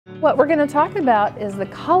What we're going to talk about is the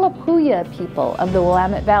Kalapuya people of the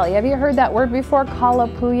Willamette Valley. Have you heard that word before,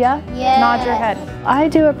 Kalapuya? Yeah. Nod your head. I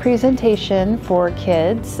do a presentation for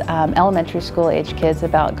kids, elementary school age kids,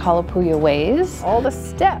 about Kalapuya ways, all the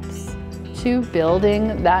steps to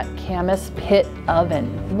building that camas pit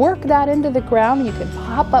oven. Work that into the ground. You can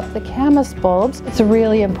pop up the camas bulbs. It's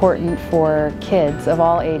really important for kids of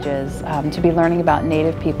all ages to be learning about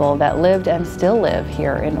Native people that lived and still live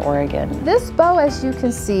here in Oregon. This bow, as you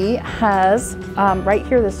can see, has right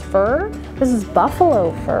here this fur. This is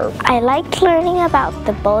buffalo fur. I liked learning about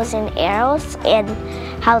the bows and arrows and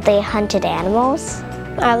how they hunted animals.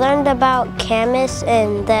 I learned about camas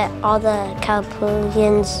and that all the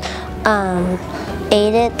Kalapuyans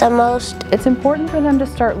ate it the most. It's important for them to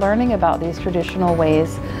start learning about these traditional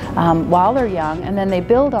ways while they're young, and then they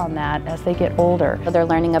build on that as they get older. They're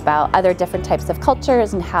learning about other different types of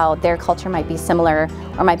cultures and how their culture might be similar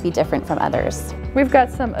or might be different from others. We've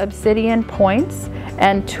got some obsidian points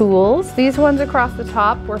and tools. These ones across the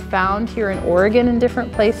top were found here in Oregon in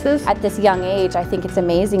different places. At this young age, I think it's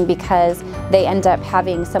amazing because they end up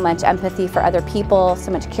having so much empathy for other people,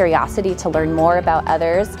 so much curiosity to learn more about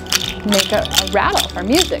others. Make a rattle or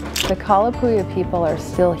music. The Kalapuya people are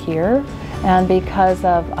still here, and because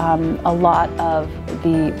of a lot of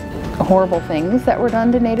the horrible things that were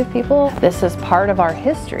done to Native people, this is part of our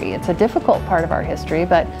history. It's a difficult part of our history,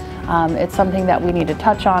 but it's something that we need to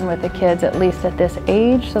touch on with the kids, at least at this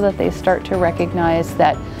age, so that they start to recognize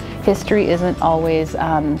that history isn't always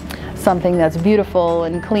something that's beautiful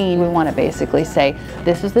and clean. We want to basically say,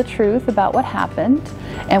 this is the truth about what happened,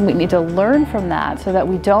 and we need to learn from that so that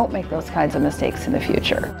we don't make those kinds of mistakes in the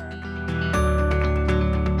future.